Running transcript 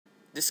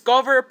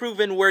Discover a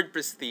proven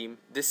WordPress theme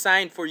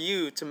designed for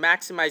you to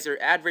maximize your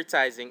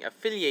advertising,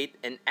 affiliate,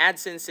 and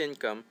AdSense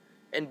income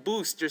and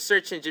boost your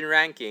search engine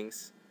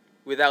rankings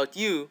without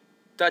you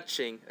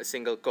touching a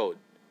single code.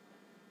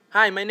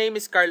 Hi, my name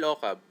is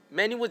Ocab.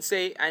 Many would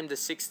say I'm the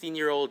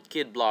 16-year-old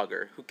kid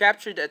blogger who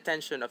captured the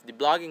attention of the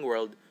blogging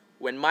world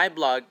when my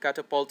blog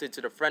catapulted to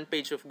the front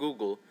page of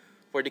Google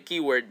for the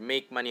keyword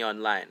 "make money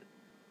online."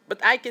 But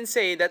I can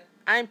say that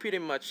I'm pretty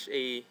much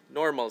a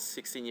normal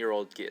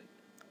 16-year-old kid.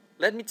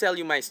 Let me tell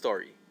you my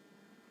story.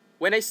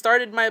 When I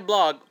started my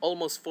blog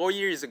almost 4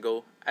 years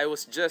ago, I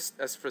was just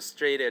as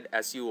frustrated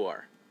as you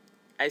are.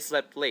 I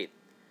slept late.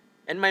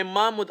 And my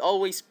mom would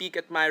always speak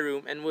at my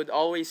room and would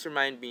always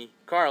remind me,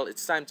 "Carl,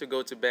 it's time to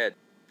go to bed."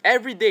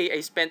 Every day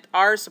I spent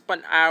hours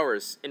upon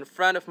hours in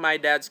front of my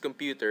dad's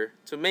computer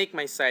to make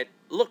my site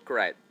look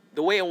right,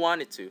 the way I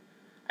wanted to.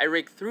 I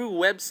raked through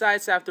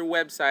websites after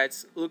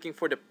websites looking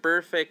for the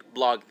perfect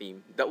blog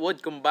theme that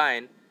would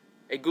combine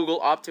a Google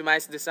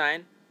optimized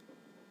design,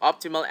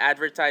 optimal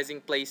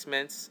advertising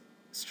placements,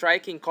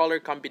 striking color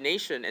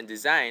combination and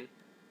design,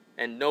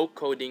 and no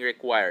coding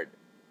required.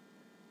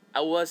 I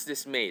was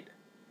dismayed.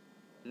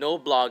 No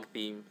blog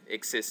theme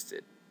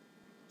existed.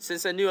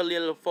 Since I knew a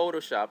little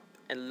Photoshop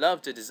and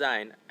loved to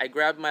design, I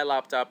grabbed my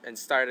laptop and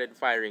started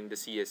firing the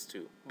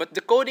CS2. But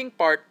the coding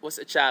part was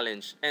a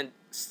challenge, and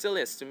still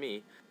is to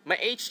me. My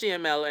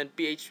HTML and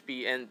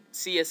PHP and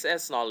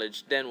CSS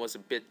knowledge then was a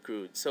bit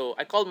crude, so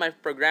I called my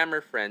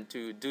programmer friend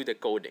to do the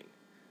coding.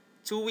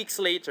 2 weeks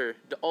later,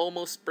 the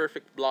almost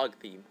perfect blog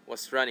theme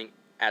was running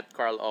at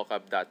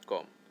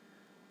carlocab.com.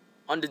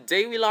 On the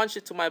day we launched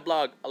it to my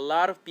blog, a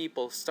lot of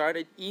people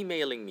started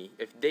emailing me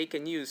if they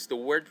can use the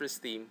WordPress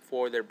theme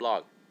for their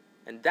blog,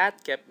 and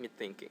that kept me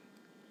thinking.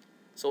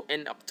 So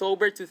in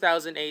October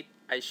 2008,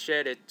 I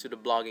shared it to the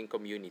blogging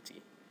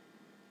community,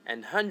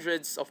 and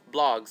hundreds of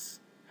blogs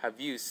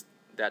have used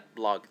that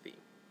blog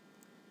theme.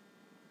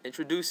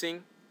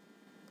 Introducing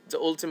the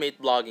Ultimate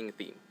Blogging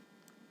Theme.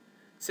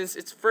 Since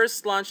its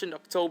first launch in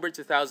October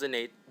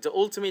 2008, the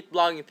Ultimate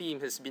Blogging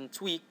Theme has been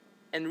tweaked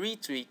and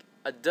retweaked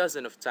a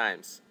dozen of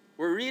times.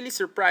 We're really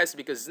surprised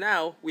because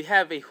now we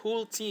have a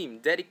whole team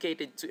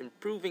dedicated to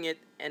improving it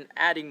and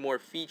adding more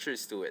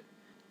features to it.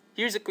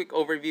 Here's a quick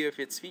overview of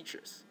its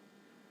features.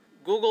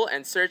 Google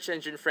and search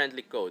engine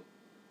friendly code.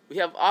 We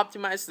have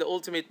optimized the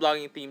Ultimate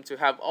Blogging Theme to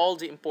have all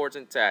the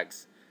important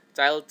tags.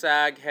 Title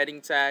tag,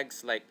 heading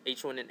tags like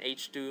H1 and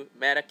H2,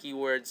 meta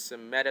keywords,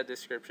 meta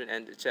description,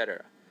 and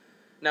etc.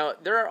 Now,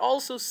 there are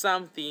also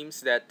some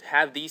themes that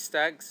have these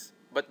tags,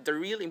 but the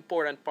real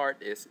important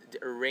part is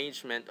the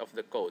arrangement of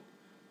the code,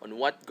 on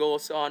what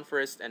goes on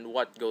first and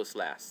what goes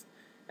last.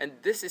 And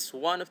this is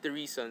one of the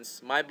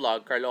reasons my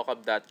blog,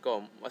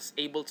 carlocab.com, was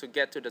able to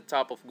get to the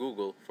top of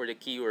Google for the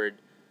keyword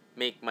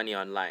 "make money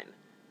online."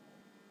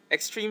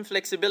 Extreme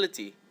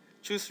flexibility.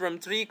 Choose from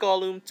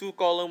 3-column,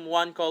 2-column,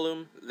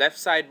 1-column, left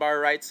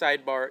sidebar, right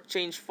sidebar,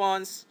 change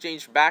fonts,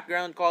 change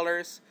background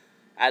colors,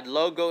 add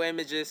logo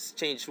images,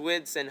 change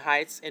widths and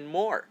heights, and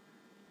more.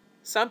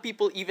 Some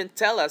people even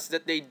tell us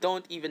that they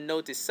don't even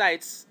notice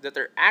sites that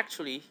are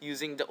actually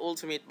using the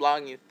Ultimate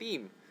Blogging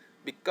Theme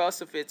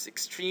because of its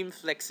extreme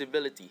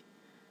flexibility.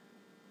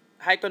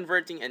 High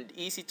converting and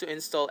easy to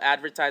install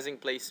advertising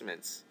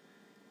placements.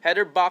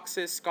 Header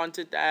boxes,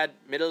 content ad,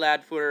 middle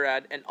ad, footer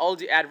ad, and all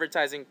the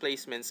advertising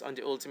placements on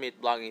the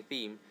Ultimate Blogging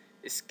Theme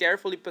is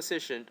carefully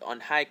positioned on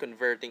high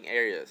converting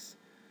areas.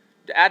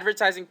 The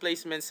advertising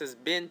placements has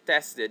been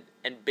tested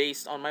and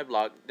based on my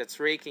blog that's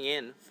raking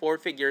in 4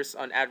 figures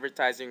on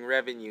advertising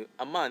revenue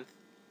a month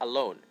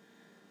alone.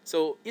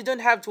 So you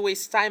don't have to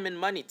waste time and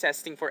money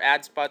testing for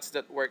ad spots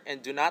that work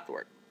and do not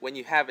work when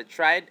you have a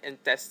tried and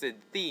tested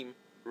theme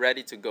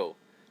ready to go.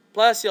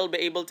 Plus, you'll be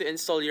able to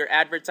install your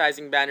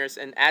advertising banners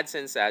and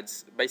AdSense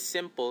ads by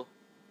simple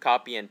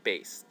copy and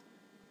paste.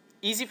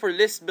 Easy for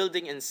list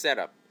building and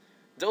setup.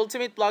 The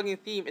Ultimate Blogging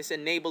Theme is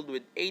enabled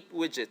with 8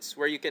 widgets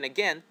where you can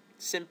again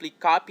simply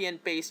copy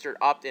and paste your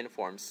opt-in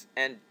forms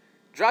and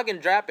drag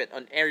and drop it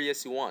on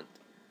areas you want.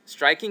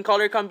 Striking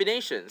color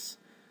combinations.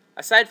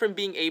 Aside from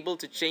being able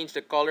to change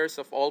the colors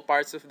of all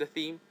parts of the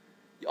theme,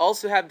 you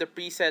also have the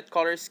preset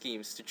color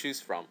schemes to choose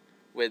from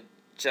with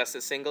just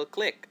a single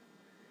click.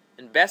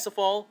 And best of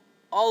all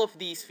of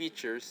these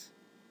features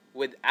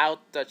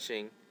without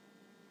touching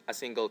a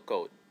single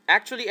code.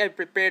 Actually, I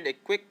prepared a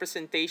quick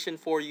presentation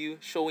for you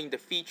showing the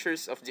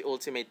features of the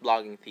Ultimate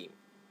Blogging Theme.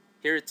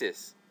 Here it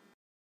is.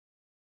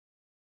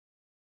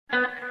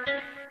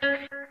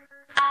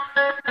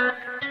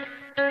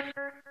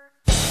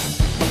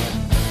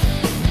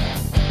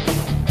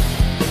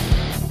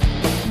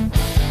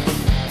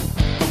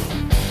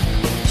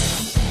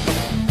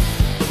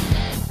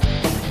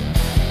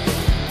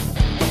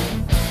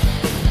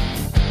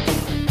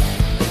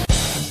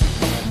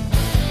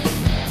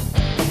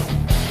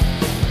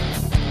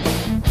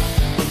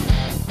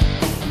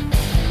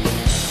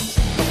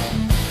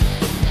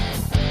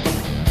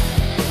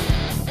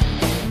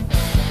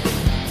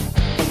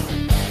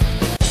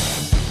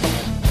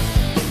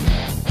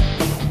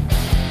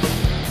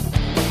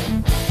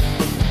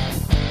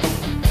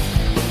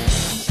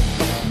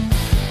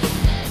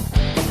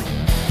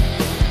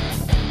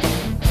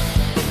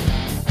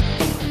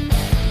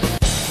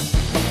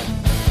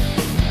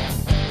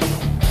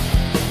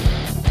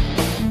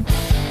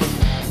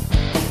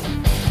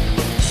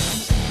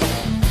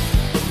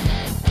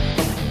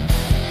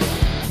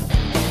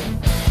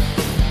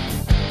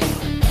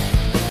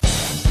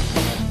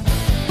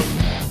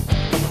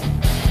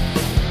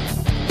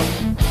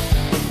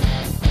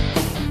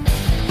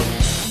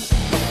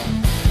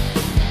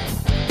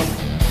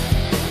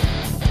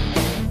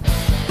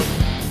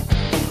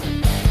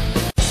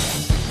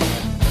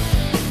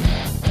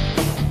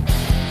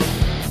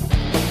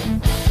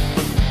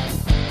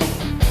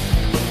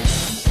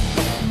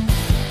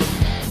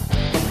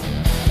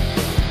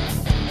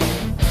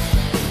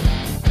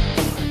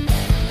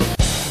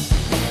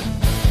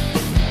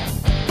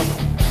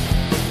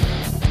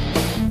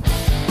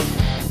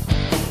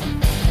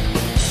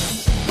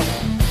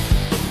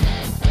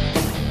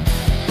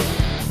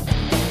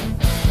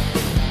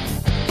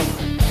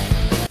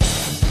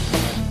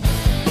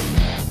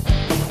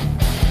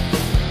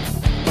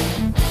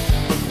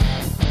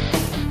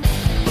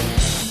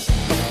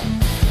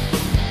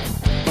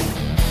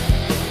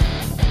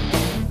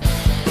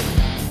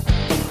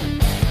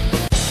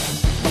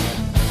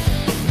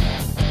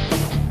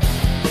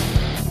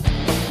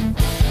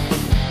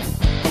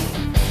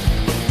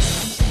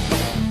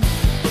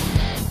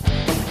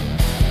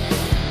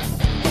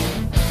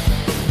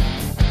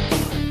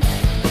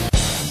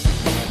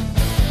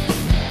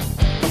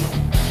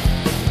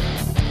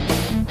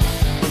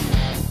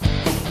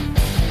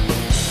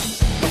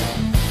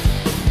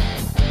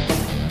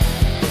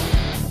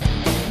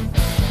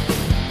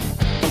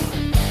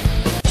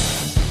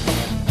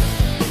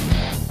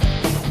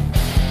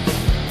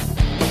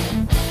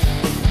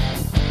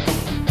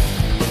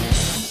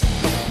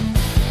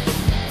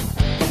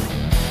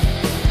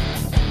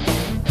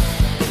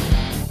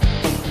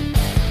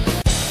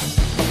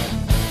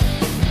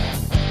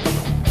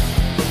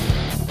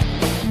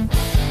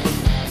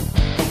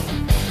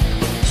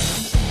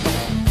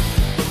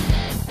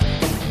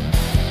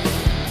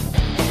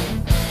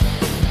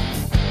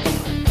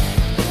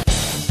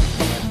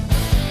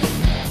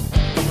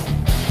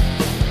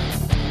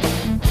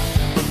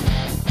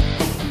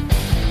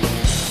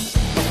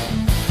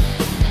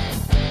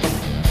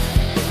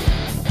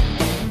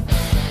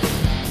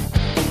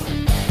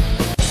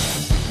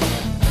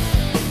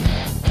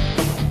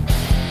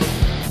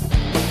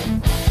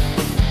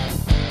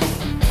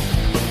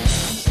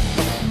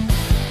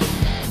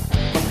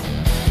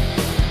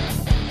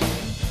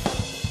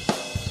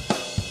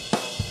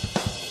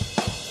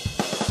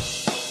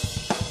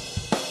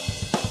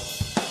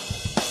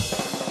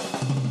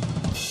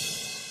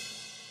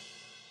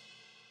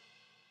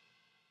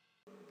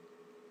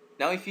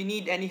 Now if you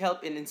need any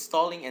help in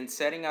installing and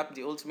setting up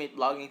the ultimate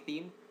blogging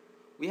theme,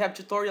 we have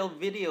tutorial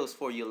videos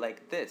for you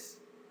like this.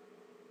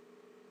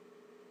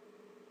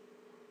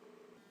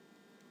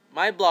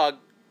 My blog,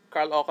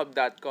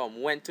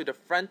 carlocab.com, went to the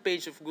front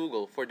page of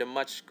Google for the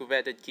much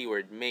coveted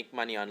keyword Make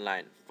Money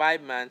Online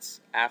 5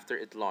 months after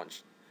it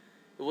launched.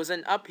 It was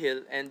an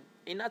uphill and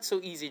a not so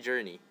easy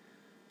journey.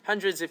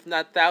 Hundreds if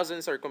not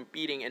thousands are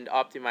competing and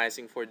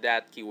optimizing for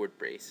that keyword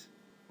praise.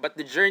 But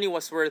the journey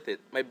was worth it.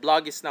 My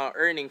blog is now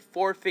earning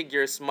 4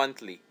 figures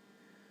monthly.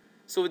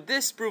 So with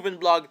this proven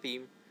blog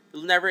theme,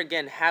 you'll never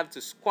again have to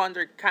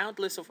squander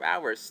countless of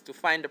hours to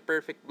find the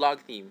perfect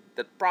blog theme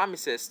that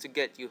promises to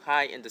get you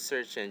high in the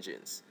search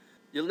engines.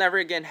 You'll never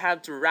again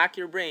have to rack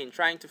your brain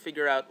trying to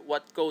figure out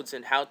what codes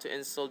and how to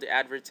install the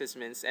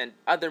advertisements and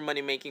other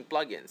money-making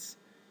plugins.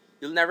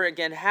 You'll never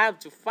again have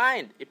to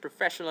find a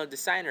professional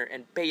designer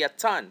and pay a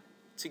ton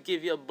to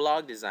give you a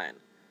blog design.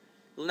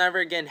 You'll never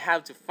again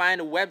have to find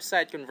a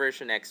website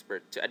conversion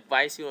expert to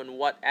advise you on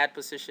what ad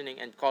positioning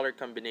and color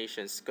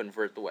combinations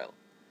convert well.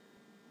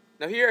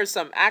 Now here are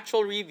some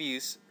actual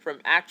reviews from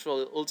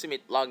actual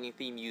Ultimate Blogging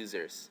Theme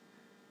users.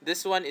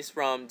 This one is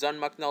from John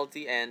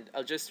McNulty and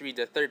I'll just read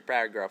the third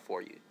paragraph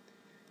for you.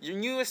 Your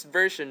newest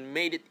version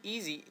made it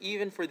easy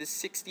even for the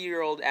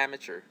 60-year-old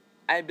amateur.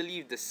 I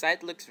believe the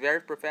site looks very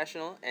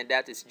professional and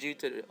that is due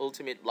to the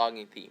Ultimate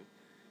Blogging Theme.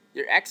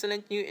 Your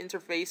excellent new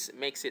interface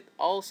makes it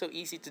all so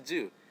easy to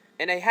do.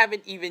 And I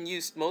haven't even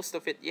used most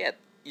of it yet.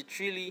 You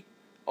truly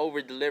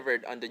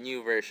over-delivered on the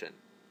new version.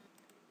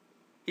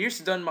 Here's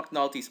Don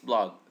McNulty's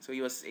blog. So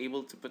he was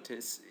able to put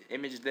his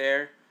image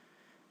there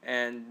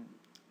and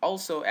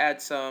also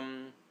add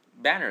some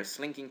banners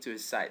linking to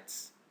his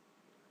sites.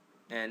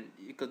 And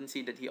you can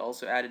see that he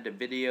also added a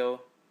video,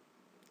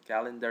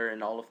 calendar,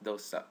 and all of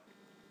those stuff.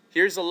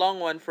 Here's a long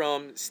one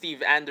from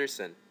Steve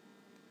Anderson.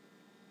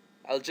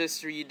 I'll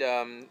just read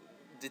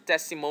the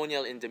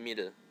testimonial in the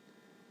middle.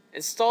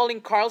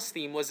 Installing Carl's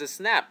theme was a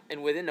snap,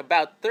 and within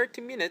about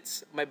 30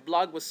 minutes, my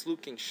blog was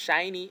looking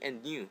shiny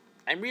and new.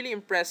 I'm really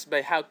impressed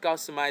by how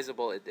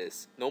customizable it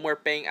is. No more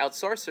paying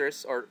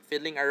outsourcers or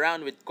fiddling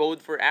around with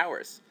code for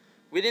hours.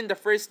 Within the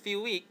first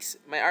few weeks,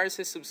 my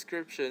RSS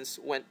subscriptions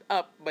went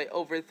up by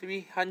over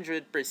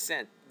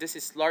 300%. This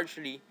is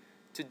largely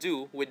to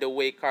do with the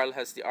way Carl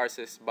has the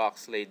RSS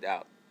box laid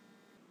out.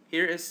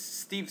 Here is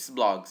Steve's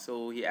blog.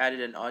 So he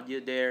added an audio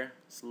there,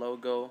 his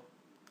logo,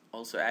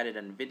 also added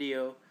a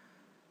video,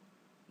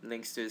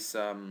 links to his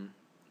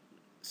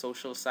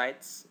social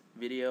sites,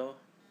 video.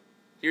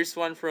 Here's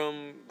one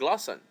from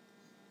Glosson.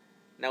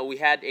 Now we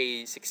had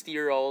a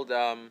 60-year-old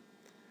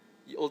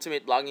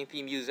Ultimate Blogging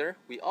Theme user.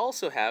 We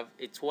also have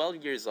a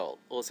 12 years old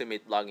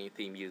Ultimate Blogging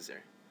Theme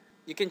user.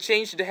 You can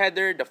change the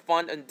header, the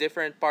font on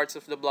different parts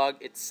of the blog,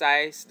 its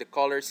size, the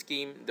color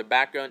scheme, the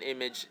background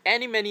image,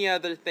 and many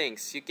other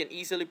things. You can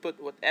easily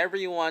put whatever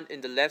you want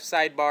in the left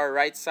sidebar,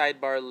 right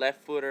sidebar,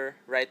 left footer,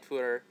 right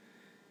footer,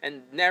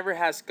 and never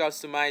has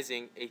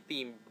customizing a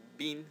theme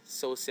been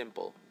so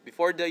simple.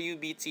 Before the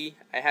UBT,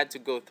 I had to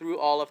go through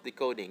all of the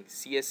coding,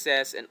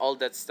 CSS, and all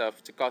that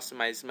stuff to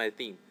customize my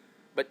theme.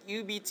 But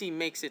UBT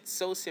makes it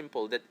so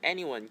simple that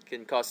anyone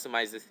can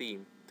customize the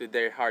theme to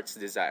their heart's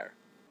desire.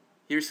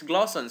 Here's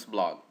Glosson's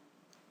blog.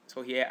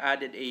 So he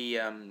added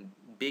a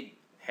big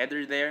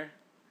header there,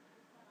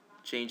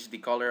 changed the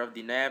color of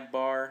the nav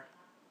bar,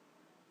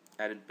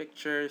 added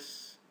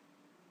pictures,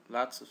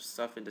 lots of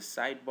stuff in the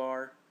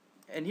sidebar.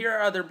 And here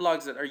are other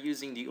blogs that are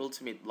using the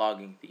Ultimate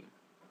Blogging theme.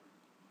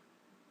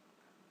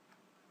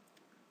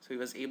 So he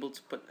was able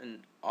to put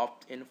an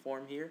opt-in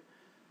form here.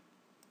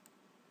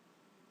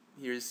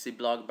 Here's a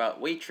blog about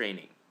weight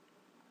training.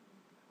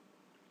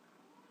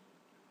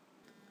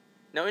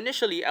 Now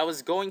initially, I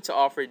was going to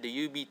offer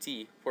the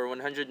UBT for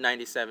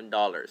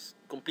 $197,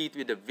 complete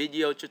with the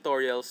video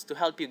tutorials to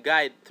help you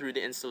guide through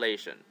the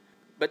installation.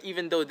 But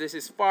even though this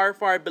is far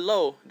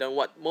below than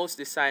what most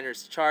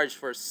designers charge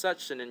for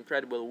such an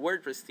incredible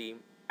WordPress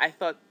theme, I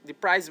thought the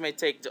price might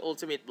take the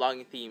Ultimate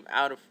Blogging theme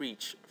out of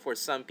reach for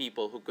some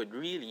people who could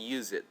really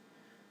use it.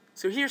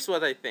 So here's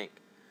what I think.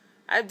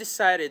 I've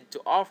decided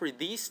to offer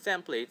these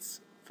templates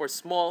for a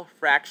small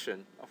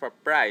fraction of a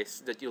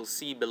price that you'll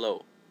see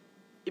below.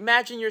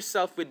 Imagine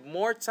yourself with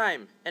more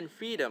time and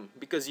freedom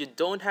because you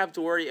don't have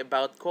to worry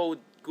about code,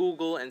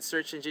 Google, and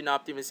search engine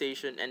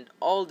optimization and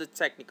all the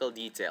technical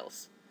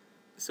details.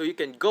 So you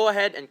can go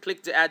ahead and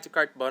click the add to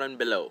cart button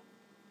below.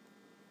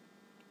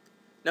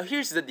 Now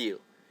here's the deal.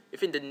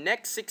 If in the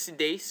next 60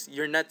 days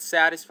you're not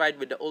satisfied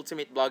with the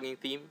Ultimate Blogging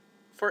theme,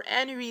 for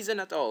any reason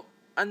at all,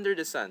 under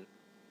the sun,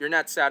 you're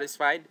not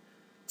satisfied,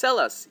 tell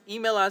us,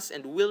 email us,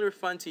 and we'll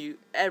refund to you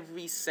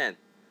every cent.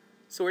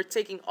 So we're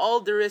taking all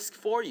the risk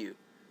for you.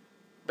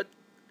 But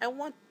I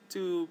want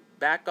to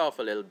back off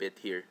a little bit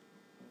here.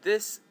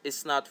 This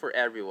is not for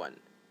everyone.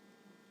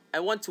 I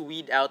want to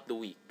weed out the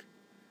weak.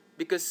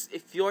 Because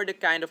if you're the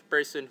kind of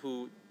person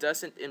who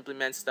doesn't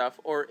implement stuff,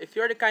 or if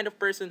you're the kind of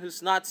person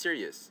who's not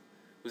serious,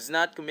 who's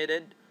not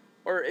committed,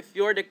 or if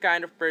you're the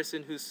kind of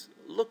person who's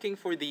looking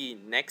for the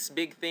next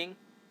big thing,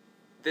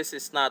 this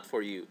is not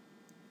for you.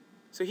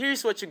 So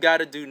here's what you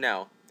gotta do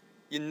now.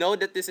 You know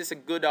that this is a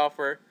good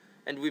offer,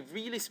 and we've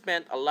really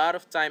spent a lot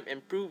of time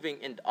improving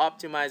and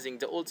optimizing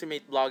the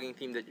ultimate blogging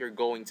theme that you're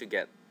going to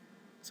get.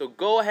 So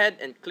go ahead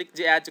and click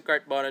the add to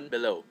cart button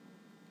below.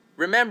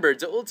 Remember,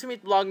 the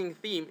ultimate blogging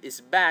theme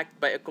is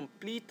backed by a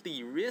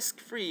completely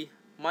risk-free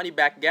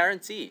money-back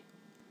guarantee.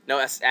 Now,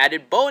 as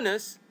added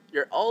bonus,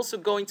 you're also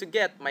going to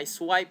get my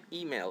swipe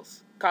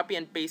emails, copy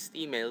and paste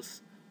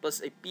emails,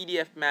 plus a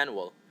PDF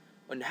manual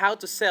on how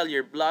to sell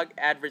your blog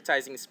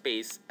advertising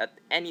space at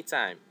any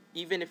time,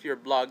 even if your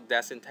blog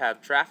doesn't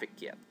have traffic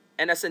yet.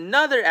 And as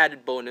another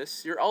added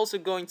bonus, you're also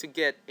going to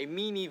get a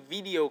mini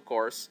video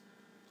course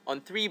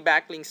on 3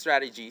 backlink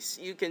strategies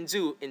you can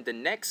do in the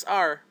next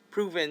hour,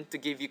 proven to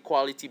give you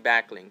quality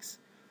backlinks.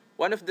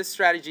 One of the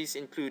strategies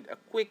include a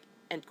quick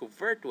and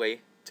covert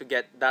way to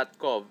get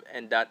 .gov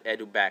and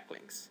 .edu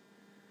backlinks.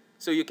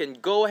 So you can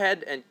go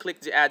ahead and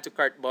click the add to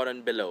cart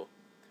button below.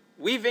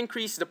 We've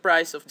increased the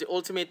price of the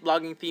ultimate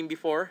blogging theme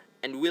before,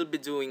 and we'll be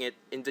doing it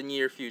in the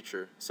near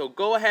future. So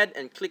go ahead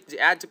and click the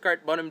add to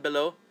cart button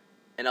below,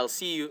 and I'll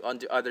see you on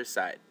the other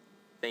side.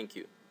 Thank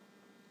you.